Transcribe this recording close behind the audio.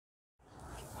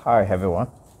Hi everyone.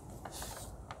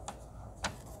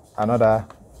 Another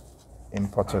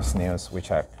important news which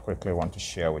I quickly want to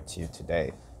share with you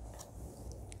today.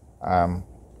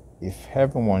 If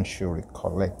everyone should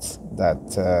recollect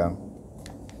that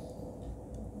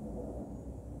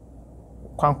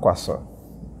Kwankwaso,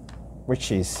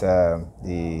 which is the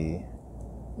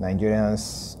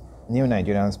New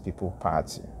Nigerians People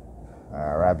Party,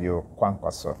 Rabio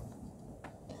Kwankwaso,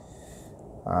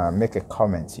 make a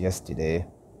comment yesterday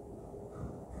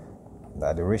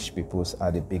that the rich peoples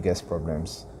are the biggest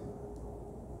problems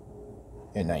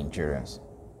in Nigerians.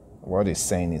 What he's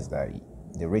saying is that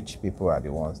the rich people are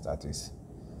the ones that is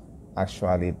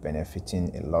actually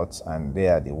benefiting a lot, and they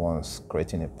are the ones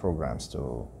creating the programs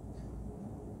to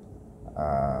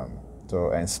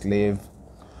enslave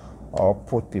or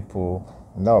put a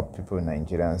lot of people,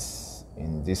 Nigerians,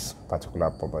 in these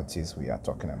particular poverties we are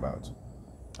talking about.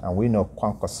 And we know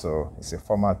Kwankwaso is a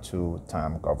former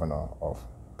two-term governor of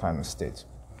Kano State.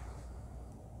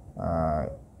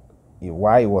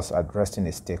 While he was addressing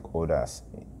the stakeholders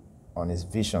on his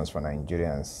visions for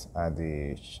Nigerians at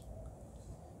the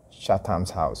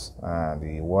Chatham's House,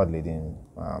 the world-leading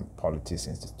politics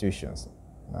institutions,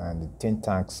 and the think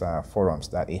tanks forums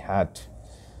that he had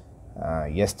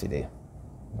yesterday,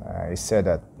 he said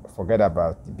that forget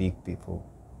about the big people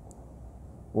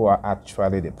who are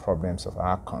actually the problems of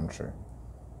our country.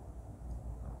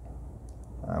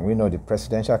 We know the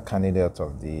presidential candidate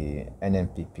of the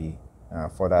NNPP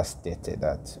further stated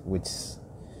that with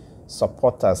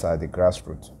supporters at the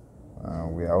grassroots,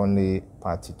 we are only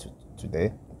party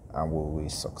today and we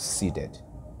succeeded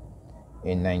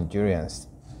in Nigerians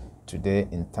today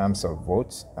in terms of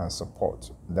votes and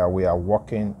support, that we are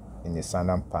working in the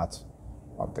southern part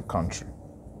of the country.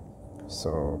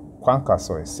 So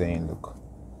Kwankwaso is saying, look,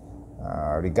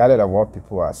 regardless of what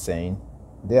people are saying,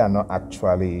 they are not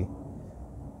actually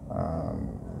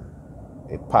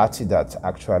a party that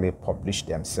actually publish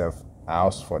themselves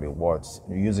out for the words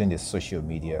using the social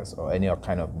medias or any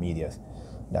kind of medias.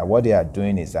 That what they are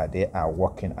doing is that they are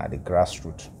working at the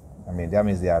grassroots. I mean, that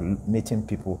means they are meeting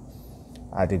people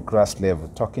at the grass level,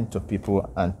 talking to people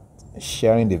and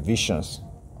sharing the visions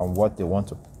on what they want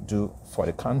to do for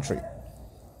the country.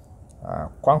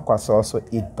 Kwankwaso also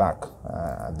hit back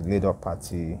at the Labour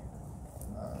Party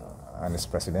and its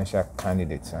presidential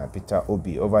candidate, Peter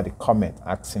Obi, over the comment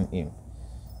asking him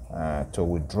to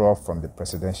withdraw from the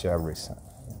presidential race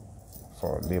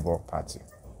for Labour Party.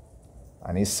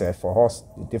 And he said, for us,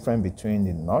 the difference between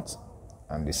the North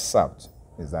and the South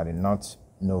is that the North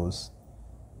knows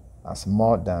as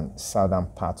more than southern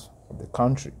part of the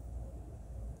country.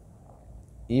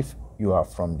 If you are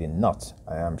from the North,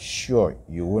 I am sure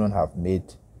you wouldn't have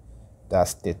made that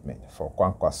statement for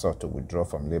Kwankwaso to withdraw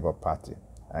from Labour Party.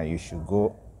 And you should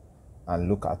go and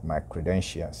look at my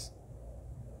credentials.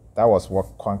 That was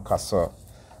what Kwankwaso,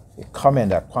 a comment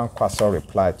that Kwankwaso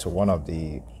replied to one of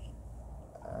the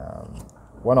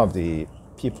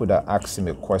people that asked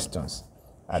him questions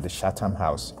at the Chatham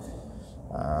House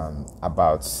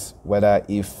about whether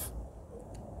if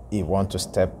he want to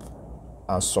step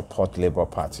and support Labour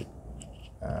Party,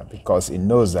 because he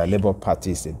knows that Labour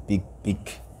Party is a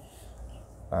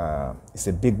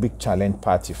big challenge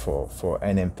party for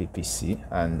NNPPC,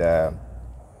 and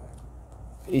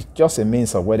it's just a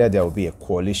means of whether there will be a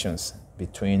coalitions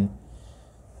between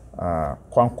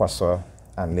Kwankwaso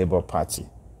and Labour Party.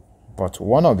 But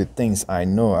one of the things I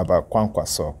know about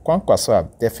Kwankwaso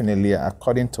have definitely,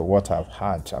 according to what I've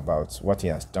heard about what he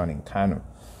has done in Kano,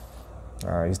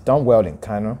 he's done well in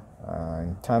Kano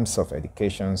in terms of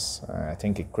educations. I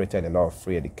think he created a lot of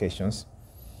free educations,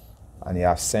 and he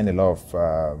has sent a lot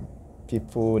of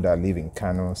people that live in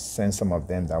Kano, sent some of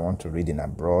them that want to read in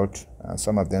abroad, and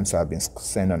some of them have been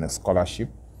sent on a scholarship.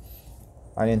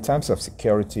 And in terms of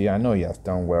security, I know he has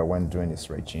done well when doing his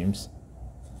regimes.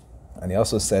 And he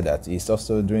also said that he's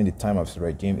also, during the time of his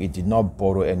regime, he did not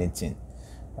borrow anything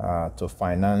to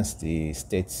finance the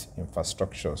state's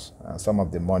infrastructures. Some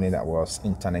of the money that was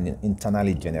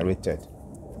internally generated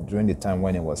during the time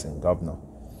when he was in governor.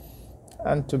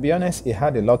 And to be honest, he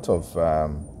had a lot of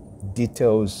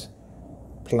details,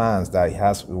 plans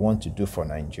that we want to do for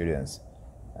Nigerians,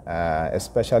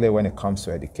 especially when it comes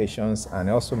to educations. And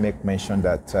I also make mention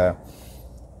that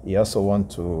he also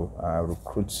wants to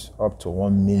recruit up to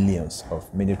 1 million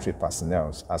of military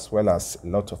personnel, as well as a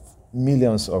lot of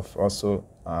millions of also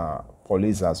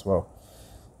police as well,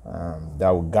 that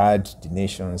will guide the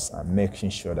nations and making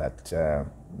sure that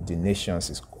the nations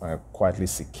is quietly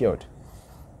secured.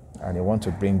 and they want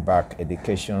to bring back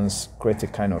educations, create a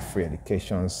kind of free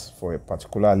educations for a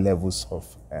particular levels of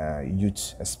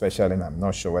youth, especially, and I'm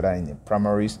not sure whether in the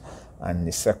primaries and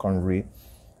the secondary.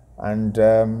 And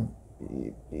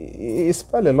he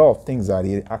spelled a lot of things that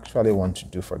he actually wants to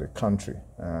do for the country.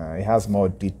 He has more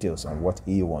details on what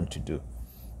he wants to do.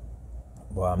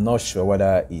 But I'm not sure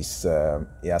whether he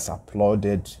has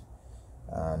applauded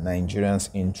Nigerians'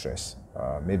 interests.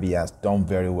 Maybe he has done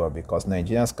very well, because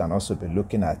Nigerians can also be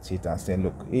looking at it and saying,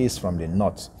 look, he is from the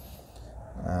north.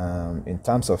 In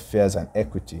terms of fairness and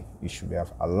equity, he should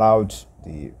have allowed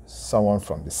someone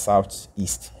from the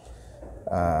southeast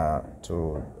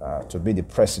to be the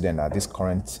president at this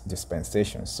current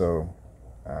dispensation. So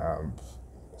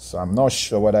I'm not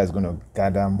sure whether it's going to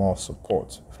gather more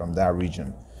support from that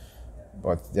region.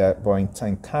 But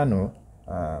in Kano,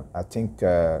 I think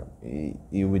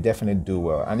he will definitely do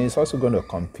well. And he's also going to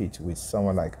compete with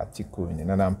someone like Atiku in the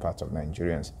northern part of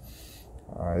Nigerians.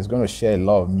 He's going to share a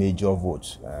lot of major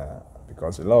votes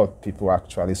because a lot of people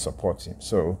actually support him.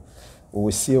 So we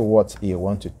will see what he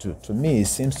wants to do. To me, he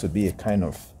seems to be a kind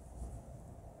of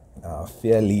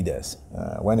fair leaders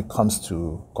when it comes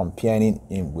to comparing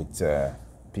him with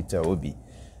Peter Obi.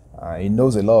 He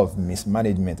knows a lot of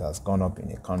mismanagement has gone up in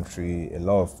the country, a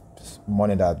lot of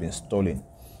money that has been stolen.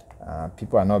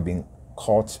 People are not being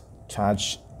caught,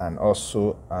 charged, and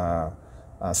also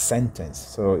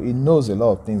sentenced. So he knows a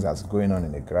lot of things that's going on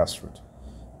in the grassroots.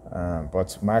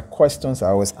 But my questions I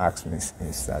always ask me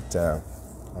is that the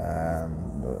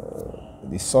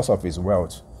source of his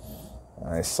wealth,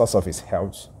 the source of his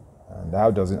health, and how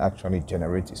does it actually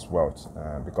generate his wealth?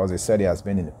 Because they said he has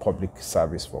been in the public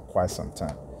service for quite some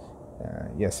time.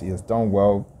 Yes, he has done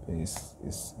well. He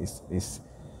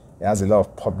has a lot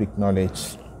of public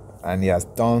knowledge, and he has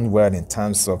done well in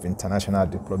terms of international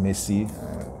diplomacy.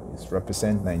 He's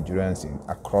represented Nigerians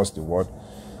across the world.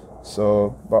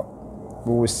 So, but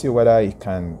we will see whether he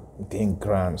can gain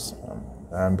grounds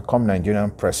and become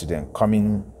Nigerian president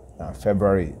coming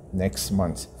February next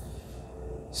month.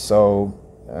 So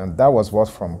that was what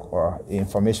from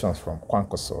information from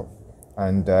Kwankwaso.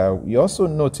 And we also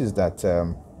noticed that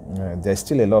there's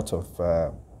still a lot of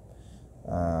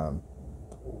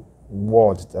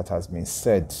word that has been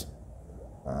said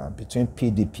between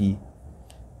PDP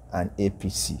and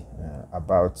APC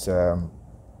about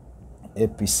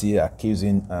APC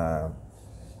accusing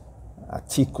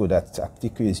Atiku that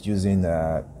Atiku is using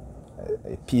a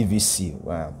PVC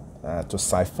to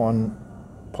siphon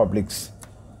public's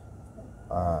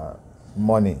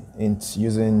money into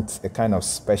using a kind of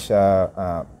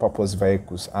special purpose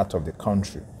vehicles out of the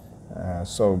country.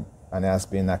 And it has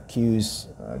been accused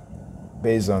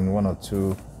based on one or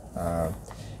two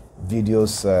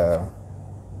videos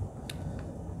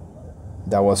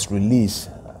that was released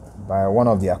by one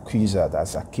of the accusers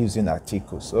that's accusing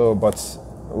Atiku. So, but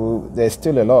there's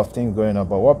still a lot of things going on.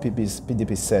 But what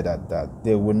PDP said that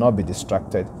they will not be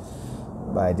distracted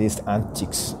by these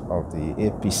antics of the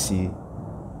APC,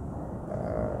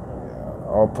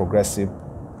 All Progressive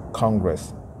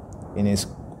Congress, in a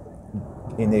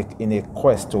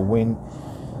quest to win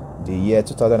the year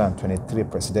 2023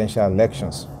 presidential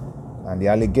elections. And the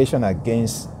allegation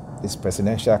against his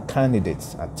presidential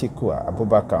candidates, Atiku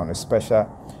Abubakar, on a special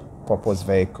purpose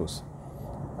vehicles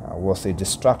was a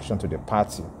distraction to the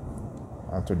party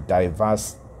and to divert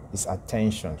its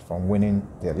attention from winning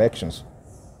the elections.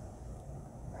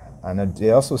 And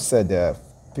they also said,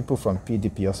 people from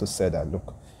PDP also said that,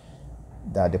 look,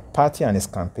 that the party and its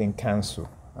campaign council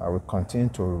will continue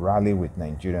to rally with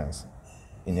Nigerians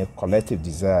in a collective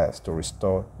desire to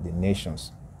restore the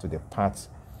nations to the path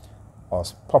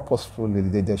of purposeful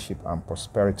leadership and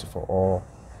prosperity for all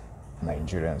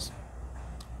Nigerians.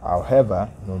 However,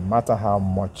 no matter how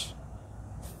much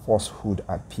falsehood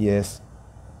appears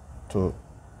to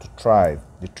thrive,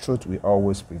 the truth will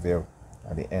always prevail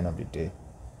at the end of the day.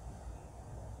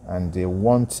 And they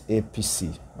want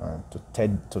APC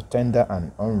to tender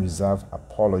an unreserved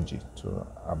apology to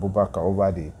Abubakar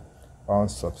over the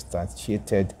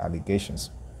unsubstantiated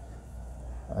allegations.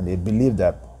 And they believe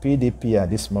that PDP at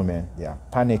this moment, they are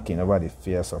panicking over the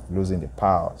fears of losing the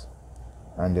powers,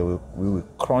 and we will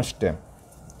crush them.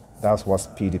 That's what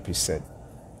PDP said.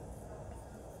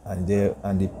 And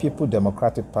the People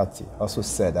Democratic Party also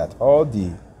said that all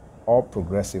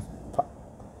Progressive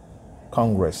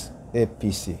Congress,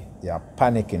 APC, they are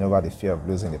panicking over the fear of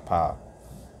losing the power.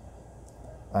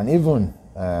 And even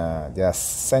there are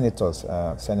senators in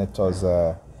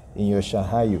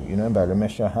Yoshahayu. You remember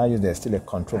Yoshahayu, there's still a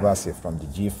controversy from the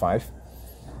G5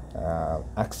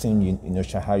 asking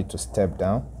Yoshahayu to step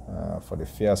down for the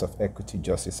fears of equity,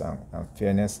 justice, and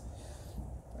fairness.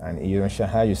 And you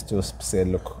still say,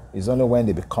 look, it's only when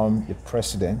they become the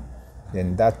president,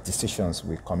 then that decisions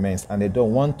will commence. And they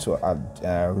don't want to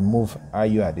remove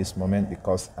IU at this moment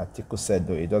because Atiku said,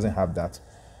 though, it doesn't have that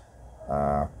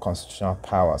constitutional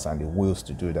powers and the wills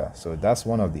to do that. So that's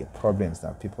one of the problems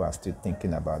that people are still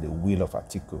thinking about, the will of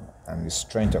Atiku and the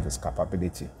strength of his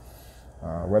capability.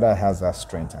 Whether it has that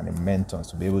strength and the mentors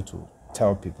to be able to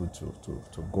tell people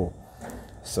to go.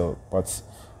 So, but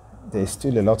there's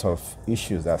still a lot of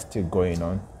issues that are still going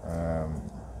on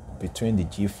between the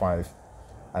G5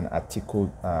 and Atiku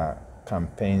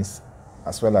campaigns,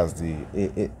 as well as the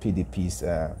PDP's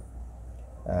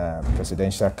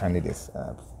presidential candidates,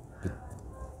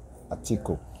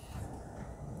 Atiku.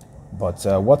 But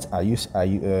what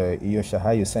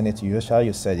Yosha,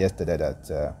 you said yesterday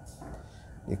that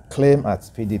the claim at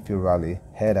PDP rally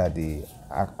held at the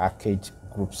arcade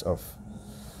groups of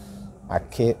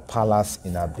Arcade Palace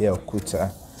in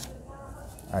Abeokuta,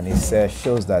 and it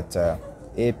shows that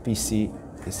APC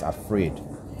is afraid.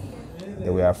 They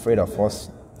were afraid of us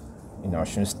in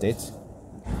Osun State,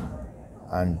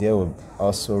 and they will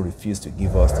also refuse to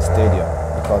give us the stadium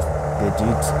because we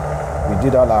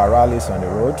did all our rallies on the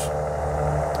road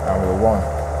and we won.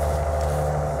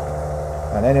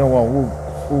 And anyone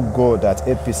who go that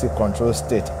APC control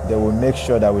state, they will make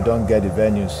sure that we don't get the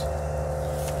venues.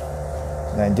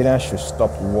 Nigerians should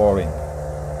stop worrying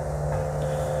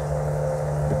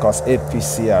because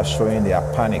APC are showing their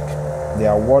panic. They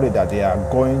are worried that they are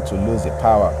going to lose the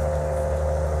power.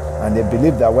 And they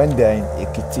believe that when they're in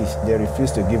Ekiti, they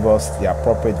refuse to give us the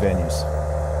appropriate venues.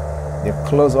 They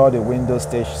closed all the window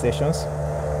stations.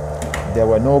 There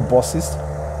were no buses.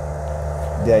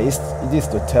 It is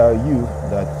to tell you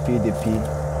that PDP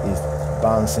is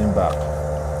bouncing back.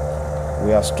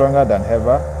 We are stronger than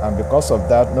ever, and because of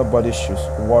that, nobody should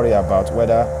worry about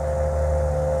whether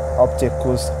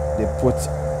obstacles they put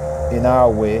in our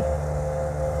way.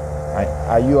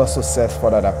 You also said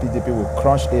further that PDP will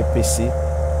crush APC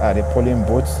at the polling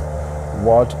booths,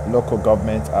 ward, local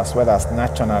government, as well as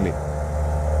nationally.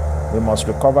 We must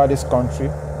recover this country.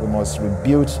 We must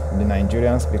rebuild the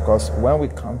Nigerians, because when we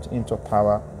come into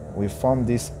power, we form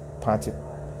this party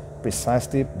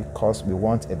precisely because we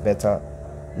want a better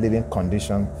living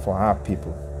condition for our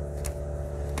people.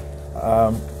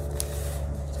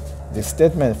 The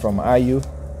statement from IU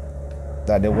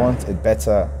that they want a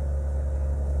better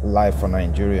life for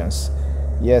Nigerians.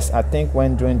 Yes, I think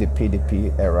when during the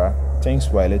PDP era, things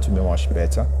were a little bit much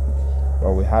better,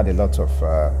 but we had a lot of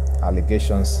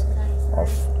allegations of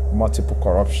multiple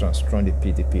corruptions during the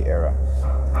PDP era.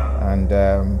 And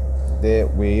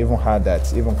we even had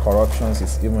that even corruptions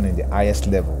is even in the highest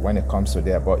level when it comes to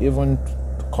there, but even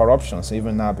corruptions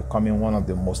even now becoming one of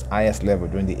the most highest level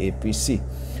during the APC.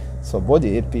 So both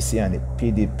the APC and the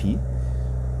PDP,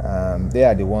 they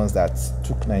are the ones that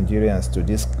took Nigerians to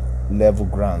this level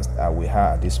grounds that we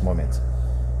have at this moment.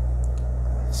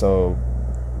 So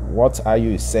what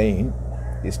IU is saying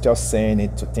is just saying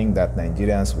it to think that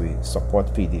Nigerians will support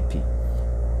PDP.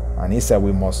 And he said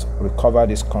we must recover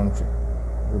this country.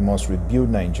 We must rebuild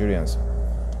Nigerians,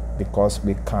 because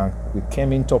we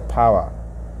came into power.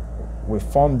 We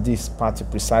formed this party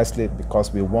precisely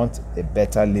because we want a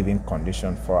better living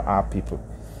condition for our people.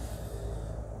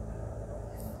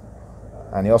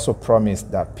 And he also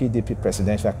promised that PDP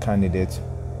presidential candidate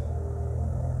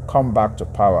come back to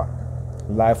power,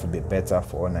 life will be better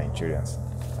for all Nigerians.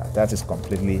 That is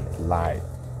completely lie.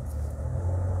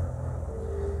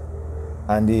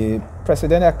 And the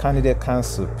Presidential Candidate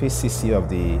Council, PCC, of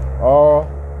the All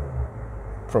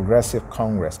Progressive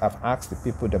Congress have asked the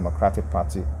People Democratic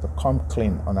Party to come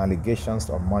clean on allegations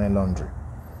of money laundering,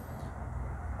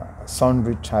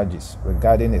 sundry charges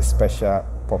regarding a special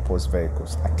purpose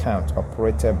vehicles account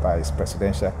operated by his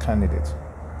presidential candidate,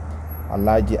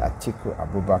 Alhaji Atiku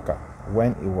Abubakar,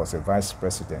 when he was a vice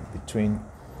president between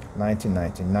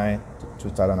 1999 to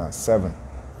 2007.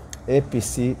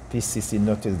 APC PCC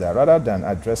noticed that rather than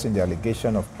addressing the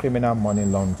allegation of criminal money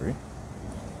laundering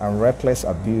and reckless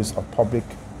abuse of public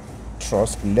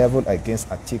trust leveled against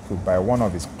Atiku by one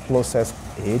of his closest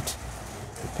aides,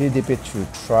 the PDP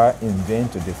should try in vain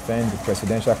to defend the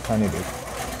presidential candidate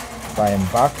by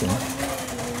embarking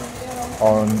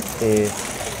on a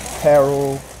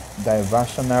thorough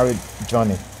diversionary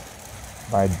journey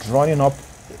by drawing up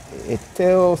a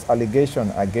tails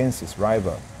allegation against his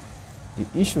rival. The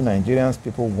issue Nigerians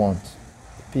people want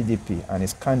the PDP and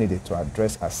its candidate to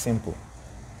address are simple.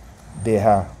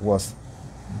 There was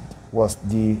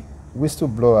the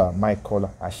whistleblower Michael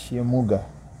Ashiemuga,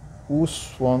 who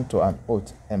sworn to an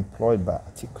oath employed by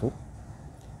Atiku.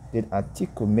 Did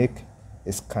Atiku make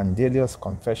scandalous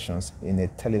confessions in a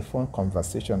telephone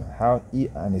conversation how he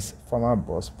and his former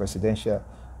boss, Presidential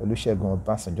Olusegun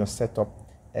Obasanjo, set up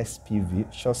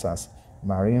SPV, shows as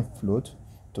marine float,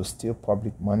 to steal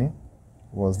public money.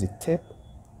 Was the tape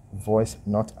voice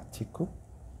not Atiku?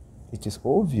 It is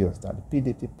obvious that the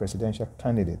PDP presidential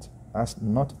candidate has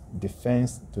not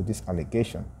defense to this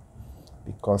allegation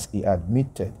because he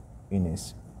admitted in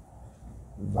his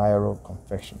viral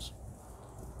confessions.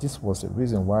 This was the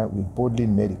reason why we boldly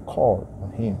made a call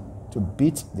on him to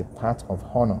beat the path of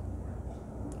honor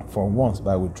for once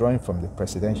by withdrawing from the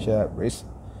presidential race.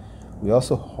 We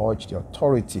also urged the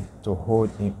authority to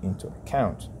hold him into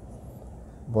account.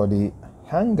 But the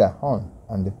hanger-on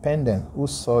and dependent who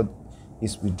saw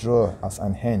his withdrawal as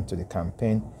an end to the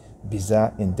campaign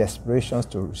bizarre in desperation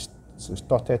to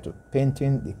started to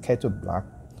painting the kettle black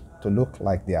to look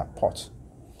like their pot.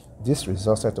 This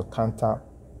resulted to counter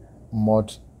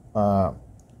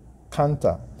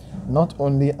not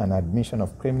only an admission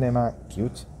of criminal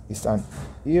guilt, it's an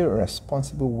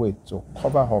irresponsible way to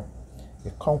cover up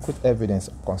the concrete evidence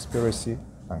of conspiracy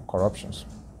and corruptions.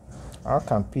 How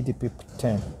can PDP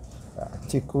pretend that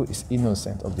Atiku is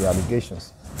innocent of the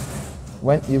allegations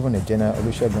when even a General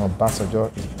Olusegun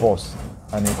Obasanjo, his boss,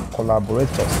 and his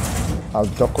collaborators has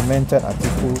documented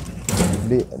Atiku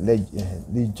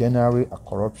legendary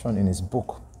corruption in his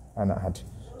book and had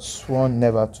sworn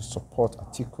never to support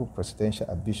Atiku presidential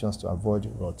ambitions to avoid the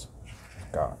wrath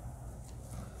of God.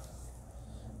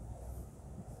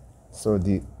 So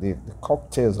the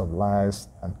cocktails of lies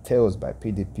and tales by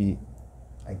PDP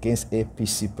against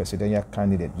APC presidential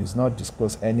candidate does not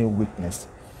disclose any weakness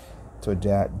to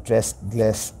their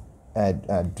dreadless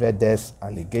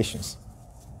allegations.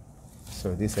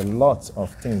 So there's a lot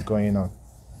of things going on.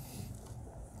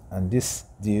 And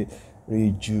the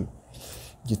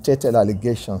regurgitated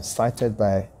allegations cited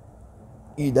by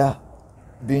either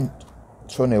being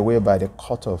thrown away by the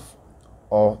court of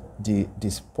or the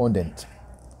deponent,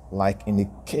 like in the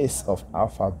case of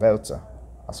Alpha Belta,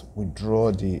 as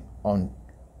withdraw the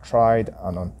untried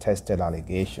and untested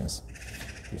allegations.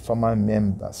 The former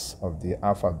members of the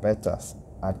Alpha Betas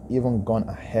had even gone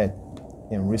ahead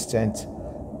in recent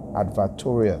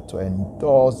advertorial to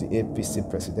endorse the APC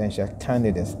presidential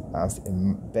candidates as the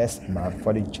best man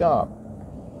for the job.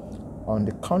 On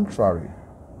the contrary,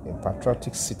 a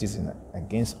patriotic citizen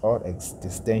against all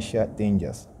existential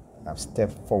dangers have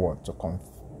stepped forward to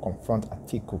confront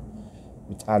Atiku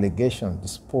with allegations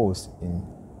disposed in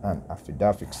an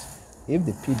affidavit. If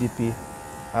the PDP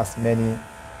has many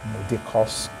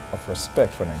modicums of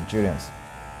respect for Nigerians,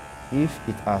 if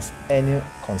it has any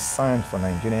concern for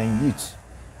Nigerian youth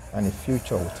and a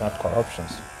future without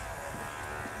corruptions,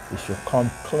 it should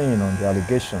come clean on the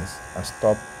allegations and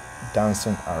stop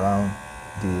dancing around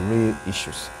the real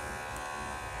issues.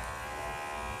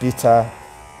 Bitter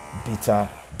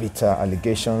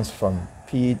allegations from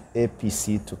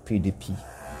APC to PDP.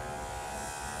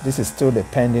 This is still the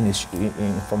pending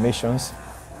informations.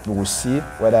 We will see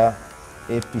whether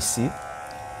APC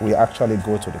will actually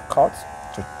go to the court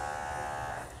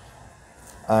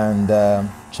and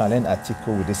challenge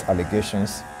Atiku with these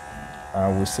allegations.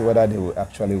 We'll see whether they will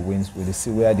actually win. We'll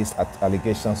see where these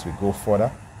allegations will go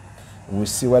further. We'll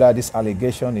see whether this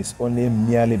allegation is only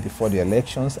merely before the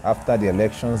elections. After the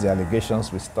elections, the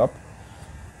allegations will stop.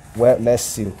 Well, let's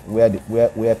see where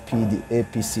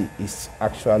APC is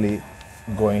actually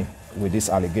going with these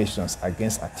allegations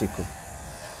against Atiku.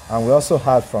 And we also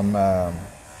heard from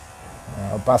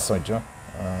Obasanjo,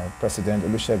 President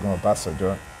Olusegun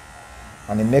Obasanjo,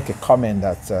 and he made a comment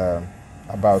that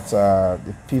about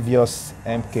the previous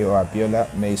MKO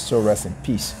Abiola, may he so rest in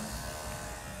peace,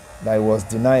 that he was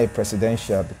denied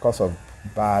presidential because of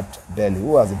bad belly.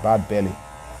 Who has a bad belly?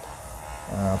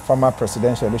 Former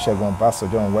Presidential Olusegun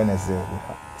Obasanjo on Wednesday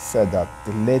said that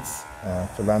the late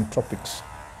philanthropist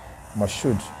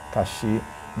Moshood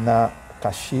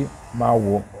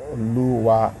Kashimawo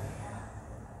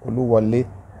Oluwole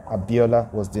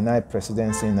Abiola was denied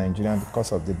presidency in Nigeria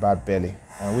because of the bad belly,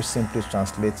 which simply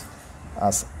translates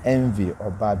as envy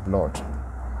or bad blood.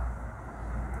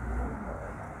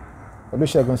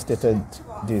 Olusegun stated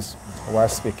this while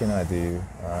speaking at the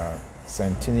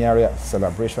centenary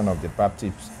celebration of the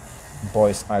Baptist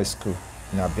Boys High School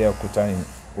in Abeokuta in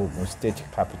Ogun State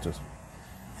capital.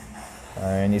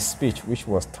 In his speech, which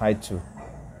was titled,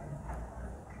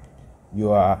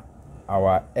 "You are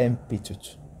our MP."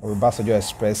 Obasanjo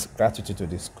expressed gratitude to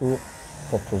the school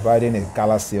for providing a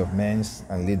galaxy of men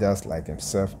and leaders like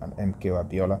himself and MKO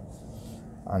Abiola.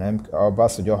 And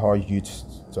Obasanjo urged youth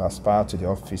to aspire to the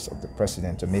office of the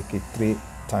president, to make it 3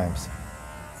 times.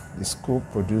 The school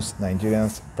produced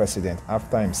Nigeria's president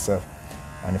after himself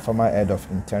and the former head of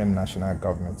interim national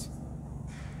government,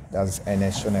 that's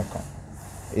NS Shonekon.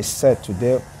 It's said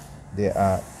today they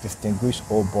are distinguished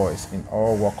old boys in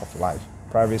all walks of life: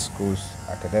 private schools,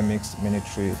 academics,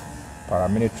 military,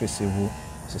 paramilitary, civil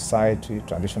society,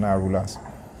 traditional rulers,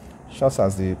 just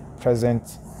as the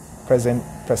present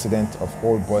president of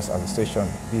Old Boys Association,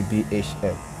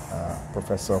 BBHF,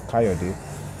 Professor Kayode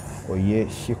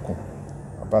Oyeshikun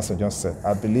Obasanjo said,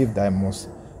 "I believe that I must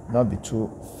not be too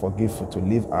forgetful to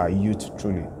leave our youth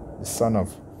truly." The son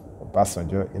of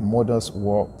Obasanjo, a modest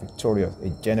war victorious, a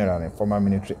general and former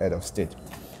military head of state,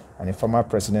 and a former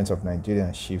president of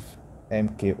Nigeria, Chief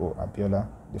MKO Abiola,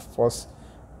 the first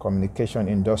communication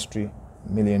industry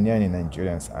millionaire in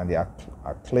Nigerians, and the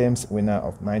acclaimed winner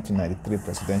of 1993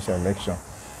 presidential election,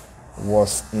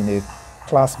 was in a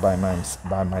class by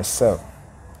myself.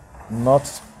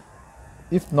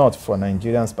 If not for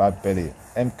Nigerians' bad belly,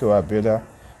 MKO Abiola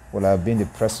would have been the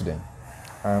president.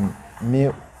 And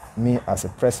me as a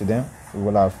president, we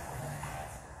will have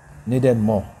needed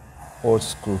more old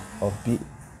school of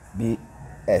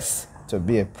BBS to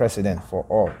be a president for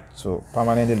all, so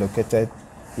permanently located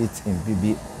it in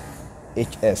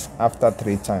BBHS after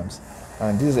 3 times.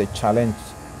 And this is a challenge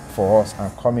for us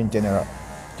and coming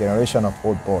generation of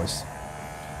old boys.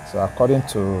 So according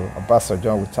to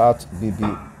Obasanjo, without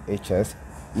BBHS,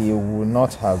 he would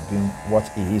not have been what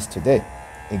he is today.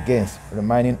 Again,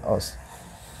 reminding us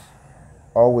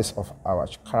always of our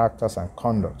characters and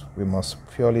conduct. We must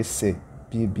purely say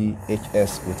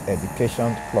BBHS with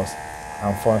education plus.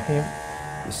 And for him,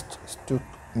 it took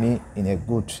me in a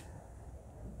good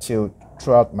till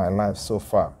throughout my life so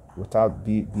far. Without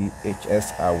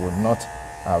BBHS, I would not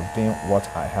have been what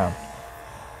I am.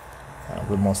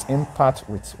 We must impart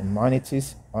with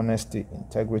humanities, honesty,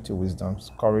 integrity, wisdom,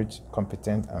 courage,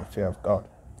 competence, and fear of God.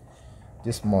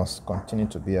 This must continue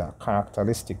to be a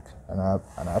characteristic and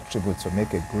an attribute to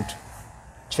make a good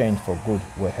change for good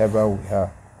wherever we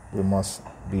are. We must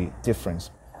be different.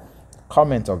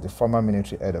 Comment of the former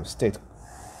military head of state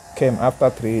came after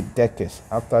 3 decades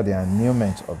after the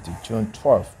annulment of the June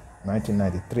 12,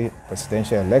 1993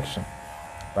 presidential election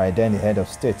by then the head of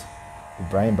state,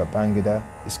 Ibrahim Babangida.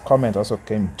 His comment also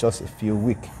came just a few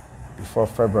weeks before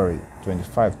February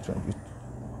 25,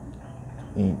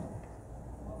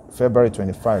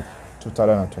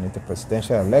 2023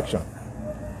 presidential election.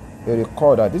 He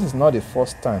recalled that this is not the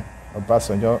first time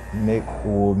Obasanjo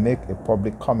will make a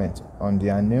public comment on the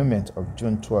annulment of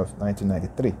June 12,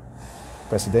 1993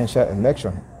 presidential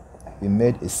election. He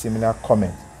made a similar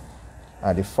comment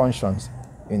at the functions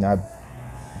in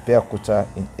Abeokuta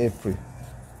in April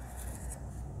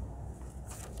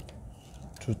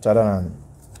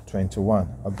 2021.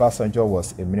 Obasanjo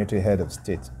was a military head of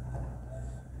state.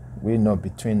 We know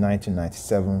between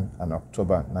 1997 and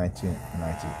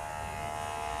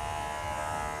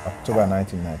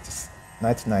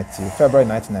February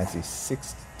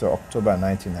 1996 to October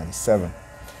 1997,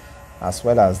 as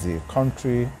well as the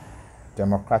country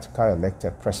democratically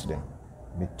elected president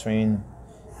between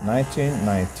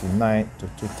 1999 to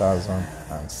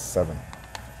 2007.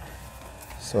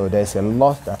 So there's a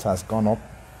lot that has gone up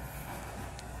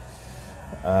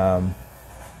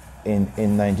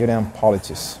in Nigerian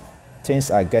politics.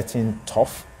 Things are getting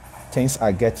tough. Things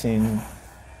are getting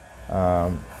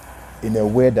in a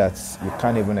way that you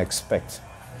can't even expect.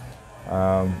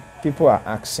 People are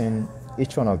asking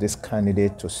each one of these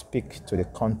candidates to speak to the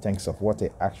context of what they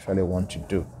actually want to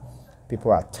do.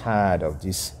 People are tired of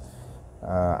this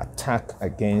attack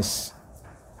against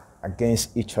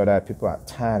each other. People are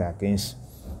tired against.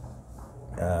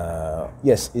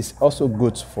 Yes, it's also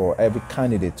good for every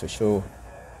candidate to show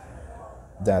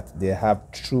that they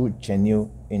have true,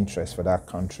 genuine interest for that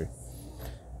country,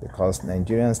 because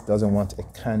Nigerians doesn't want a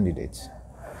candidate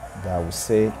that will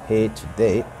say hey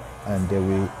today and they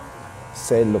will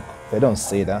say look. They don't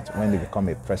say that when they become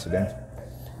a president.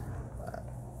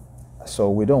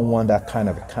 So we don't want that kind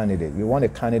of a candidate. We want a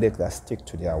candidate that sticks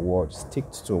to their words,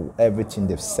 sticks to everything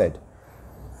they've said.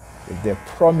 If they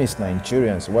promise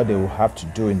Nigerians what they will have to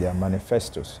do in their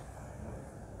manifestos,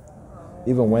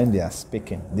 even when they are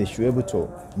speaking, they should be able to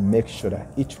make sure that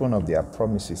each one of their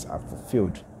promises are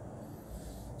fulfilled.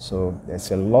 So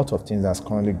there's a lot of things that's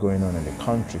currently going on in the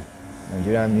country.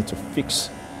 Nigeria need to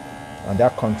fix, and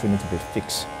that country needs to be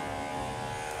fixed.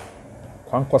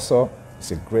 Kwankwaso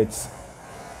is a great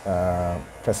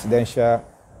presidential,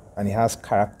 and he has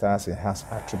characters, he has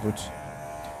attributes.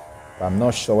 But I'm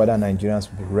not sure whether Nigerians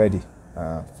will be ready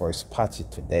for his party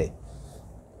today.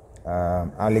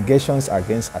 Allegations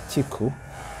against Atiku,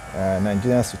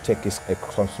 Nigerians should take it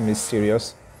extremely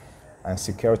serious, and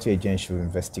security agents should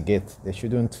investigate. They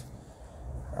shouldn't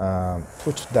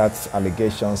put that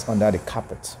allegations under the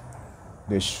carpet.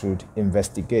 They should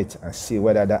investigate and see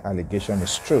whether that allegation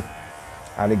is true.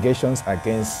 Allegations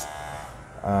against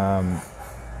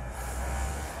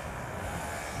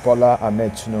Bola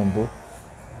Ahmed Tinubu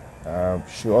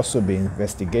should also be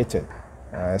investigated,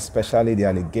 especially the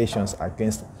allegations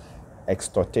against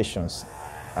extortions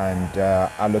and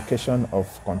allocation of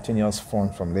continuous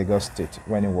funds from Lagos State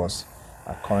when it was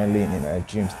currently in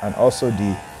regimes, and also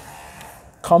the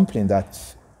company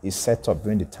that is set up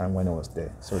during the time when it was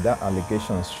there. So that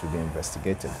allegations should be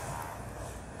investigated.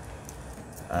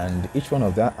 And each one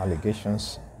of that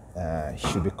allegations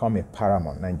should become a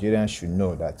paramount. Nigerians should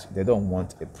know that they don't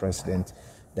want a president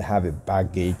that have a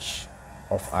baggage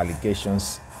of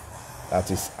allegations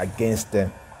that is against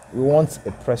them. We want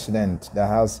a president that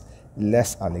has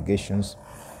less allegations,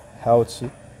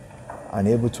 healthy, and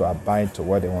able to abide to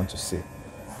what they want to say.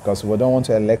 Because we don't want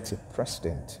to elect a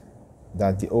president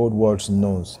that the old world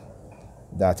knows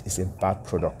that is a bad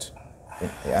product,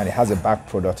 and it has a bad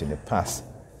product in the past.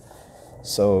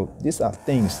 So these are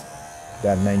things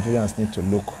that Nigerians need to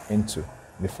look into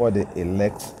before they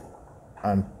elect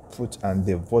and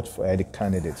they vote for any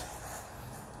candidate.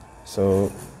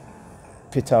 So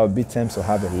Peter Obi tends to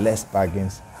have a less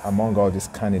bargains among all these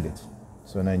candidates.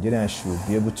 So Nigerians should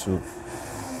be able to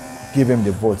give him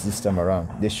the vote this time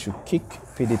around. They should kick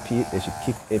PDP, they should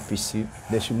kick APC,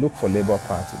 they should look for Labour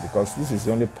Party, because this is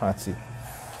the only party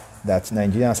that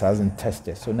Nigerians hasn't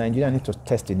tested. So Nigerians need to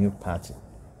test a new party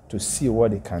to see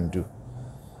what they can do.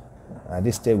 At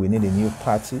this stage, we need a new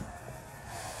party,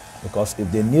 because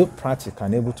if the new party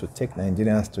can able to take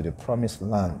Nigerians to the promised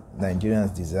land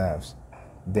Nigerians deserves,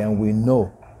 then we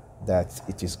know that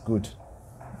it is good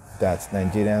that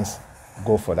Nigerians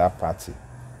go for that party.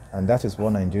 And that is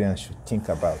what Nigerians should think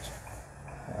about.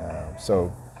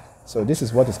 So this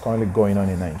is what is currently going on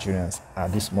in Nigerians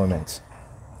at this moment.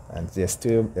 And there's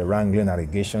still a wrangling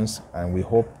allegations, and we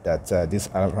hope that these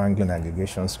wrangling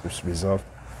allegations will be resolved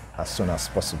as soon as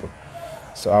possible.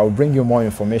 So I will bring you more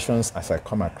information as I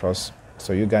come across.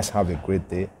 So you guys have a great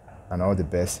day and all the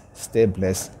best. Stay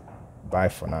blessed. Bye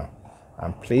for now.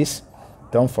 And please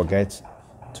don't forget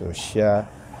to share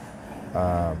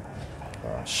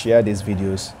these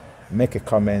videos, make a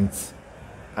comment,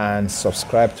 and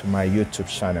subscribe to my YouTube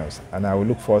channels. And I will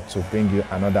look forward to bring you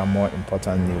another more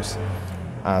important news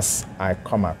as I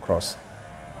come across.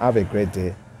 Have a great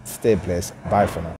day. Stay blessed. Bye for now.